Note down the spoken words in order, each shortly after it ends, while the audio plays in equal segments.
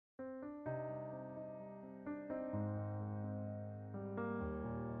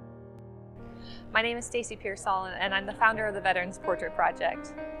My name is Stacy Pearsall, and I'm the founder of the Veterans Portrait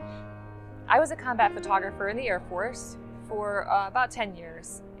Project. I was a combat photographer in the Air Force for about 10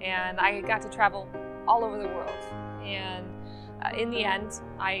 years, and I got to travel all over the world. And in the end,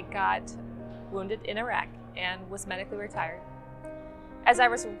 I got wounded in Iraq and was medically retired. As I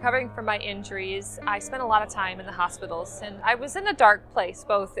was recovering from my injuries, I spent a lot of time in the hospitals, and I was in a dark place,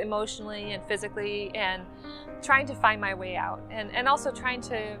 both emotionally and physically, and trying to find my way out, and also trying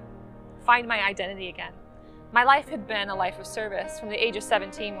to find my identity again. My life had been a life of service from the age of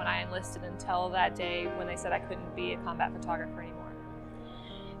 17 when I enlisted until that day when they said I couldn't be a combat photographer anymore.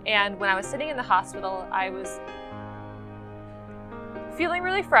 And when I was sitting in the hospital, I was feeling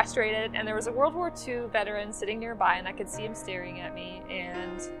really frustrated, and there was a World War II veteran sitting nearby, and I could see him staring at me,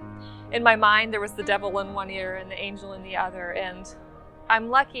 and in my mind there was the devil in one ear and the angel in the other, and I'm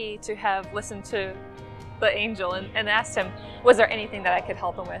lucky to have listened to the angel and asked him, was there anything that I could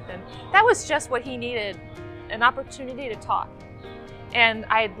help him with? And that was just what he needed, an opportunity to talk. And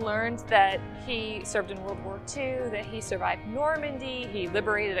I had learned that he served in World War II, that he survived Normandy, he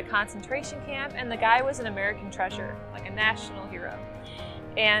liberated a concentration camp, and the guy was an American treasure, like a national hero.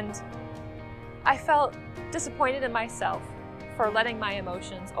 And I felt disappointed in myself for letting my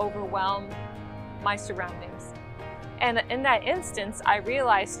emotions overwhelm my surroundings. And in that instance, I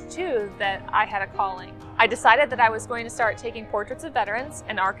realized too that I had a calling. I decided that I was going to start taking portraits of veterans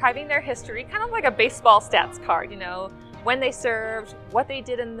and archiving their history, kind of like a baseball stats card, you know, when they served, what they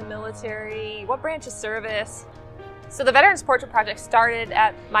did in the military, what branch of service. So the Veterans Portrait Project started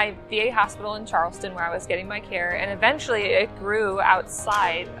at my VA hospital in Charleston where I was getting my care, and eventually it grew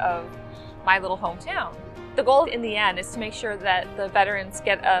outside of my little hometown. The goal in the end is to make sure that the veterans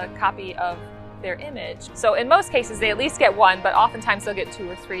get a copy of their image. So in most cases they at least get one, but oftentimes they'll get 2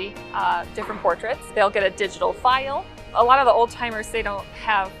 or 3 different portraits. They'll get a digital file. A lot of the old timers, they don't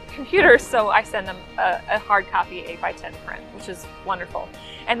have computers, so I send them a hard copy 8x10 print, which is wonderful.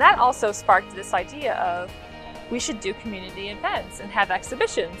 And that also sparked this idea of we should do community events and have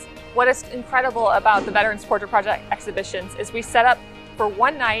exhibitions. What is incredible about the Veterans Portrait Project exhibitions is we set up for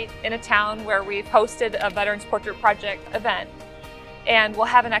one night in a town where we've hosted a Veterans Portrait Project event, and we'll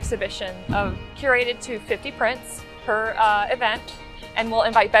have an exhibition of curated to 50 prints per event, and we'll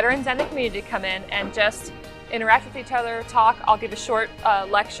invite veterans and the community to come in and just interact with each other, talk. I'll give a short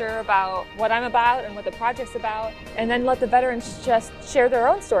lecture about what I'm about and what the project's about, and then let the veterans just share their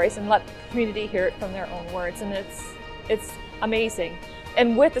own stories and let the community hear it from their own words, and it's amazing.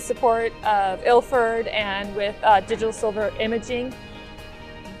 And with the support of Ilford and with digital silver imaging,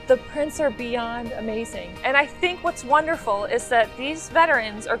 the prints are beyond amazing. And I think what's wonderful is that these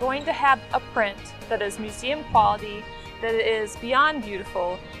veterans are going to have a print that is museum quality, that is beyond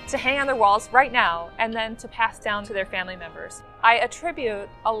beautiful, to hang on their walls right now and then to pass down to their family members. I attribute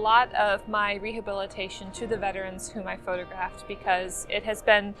a lot of my rehabilitation to the veterans whom I photographed because it has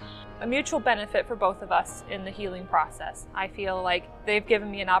been a mutual benefit for both of us in the healing process. I feel like they've given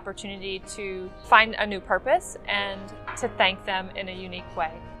me an opportunity to find a new purpose and to thank them in a unique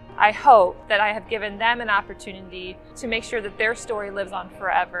way. I hope that I have given them an opportunity to make sure that their story lives on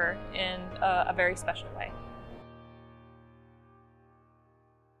forever in a very special way.